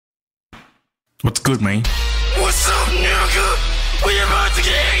What's good, man? What's up, nigga? We about to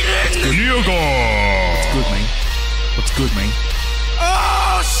get eaten. Nigga! What's good, man? What's good, man?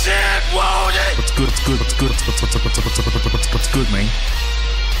 Oh shit, Wody! What's good, man?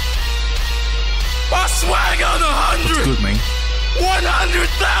 I swag on 100! What's good, man?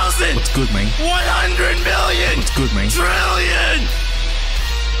 100,000! What's good, man? 100 million! What's good, man? Trillion!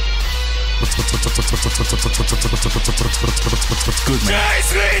 What's good, man?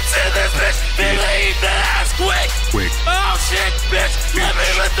 J-Sweets in this bitch! Believe that ass quick! Oh shit, bitch! Let me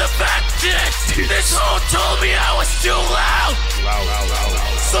let the fat chicks! This hoe told me I was too loud!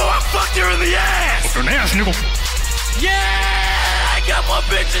 So I fucked her in the ass! Fuck your ass, nigga! Yeah! I got more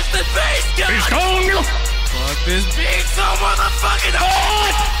bitches than face gun! He's gone, nigga! Fuck this beat so motherfucking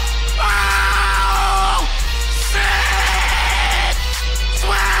hard! Oh! Shit!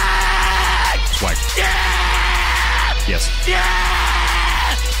 Swag! Swag. Yeah! Yes.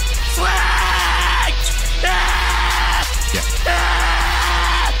 Yeah! Swag! Yeah! Yeah.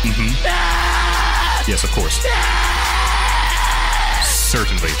 Yeah! Mm-hmm. Yeah! Yes, of course. Yeah!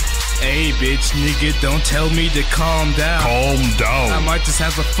 Certainly. Hey, bitch, nigga, don't tell me to calm down. Calm down. I might just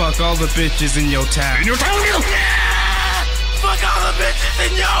have to fuck all the bitches in your town. In your town, nigga! Yeah! Fuck all the bitches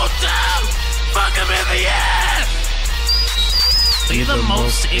in your town! Fuck them in the ass! We the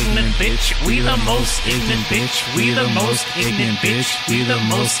most ignorant bitch. We the most ignorant bitch. We the most ignorant bitch. We the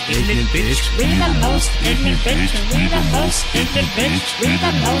most ignorant bitch. We the most ignorant bitch. We the most ignorant bitch. We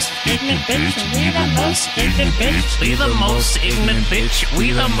the most ignorant bitch. We the most ignorant bitch. We the most ignorant bitch.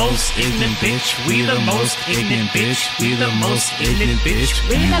 We the most ignorant bitch. We the most ignorant bitch. We the most ignorant bitch.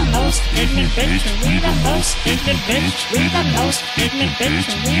 We the most ignorant bitch. We the most ignorant bitch. We the most ignorant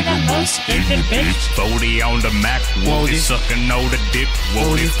bitch. We the most ignorant bitch. 40 on the Mac, Woody sucking all the dick,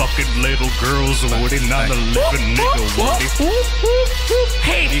 Woody fucking little girls, Woody not a living nigga, Woody.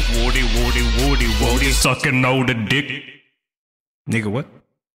 Hey, Woody sucking all the dick. Nigga, what?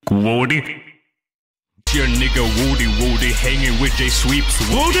 Woody. Your nigga Woody hanging with J Sweeps,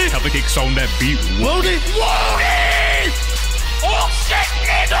 Woody. Have a kicks on that beat, Woody. Woody! Oh shit,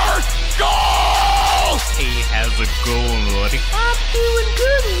 nigger! Go! He has a goal, Woody. I'm doing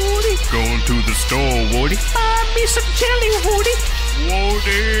good, Woody. Going to the store, Woody. Buy me some jelly, Woody.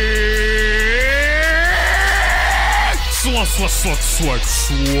 Woody. Swag.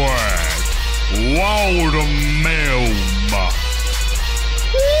 Wow, the Melma.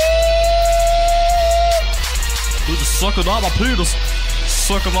 Just sucking on my penis.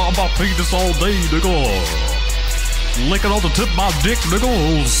 Sucking on my penis all day, nigga. Licking on the tip of my dick,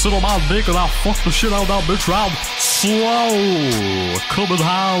 nigga. Sit on my dick and I'll fuck the shit out of that bitch round slow. Coming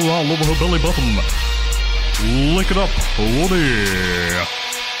high all over her belly button. Lick it up, Woody.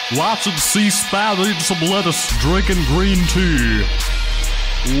 Watching C-SPAN, eating some lettuce, drinking green tea.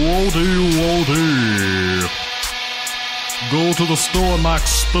 Woody. Go to the store and my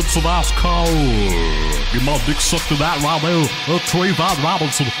expensive ass car. Get my dick sucked to that right there. Trayvon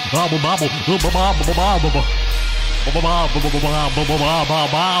Robinson.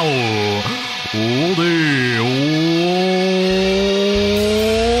 Woody.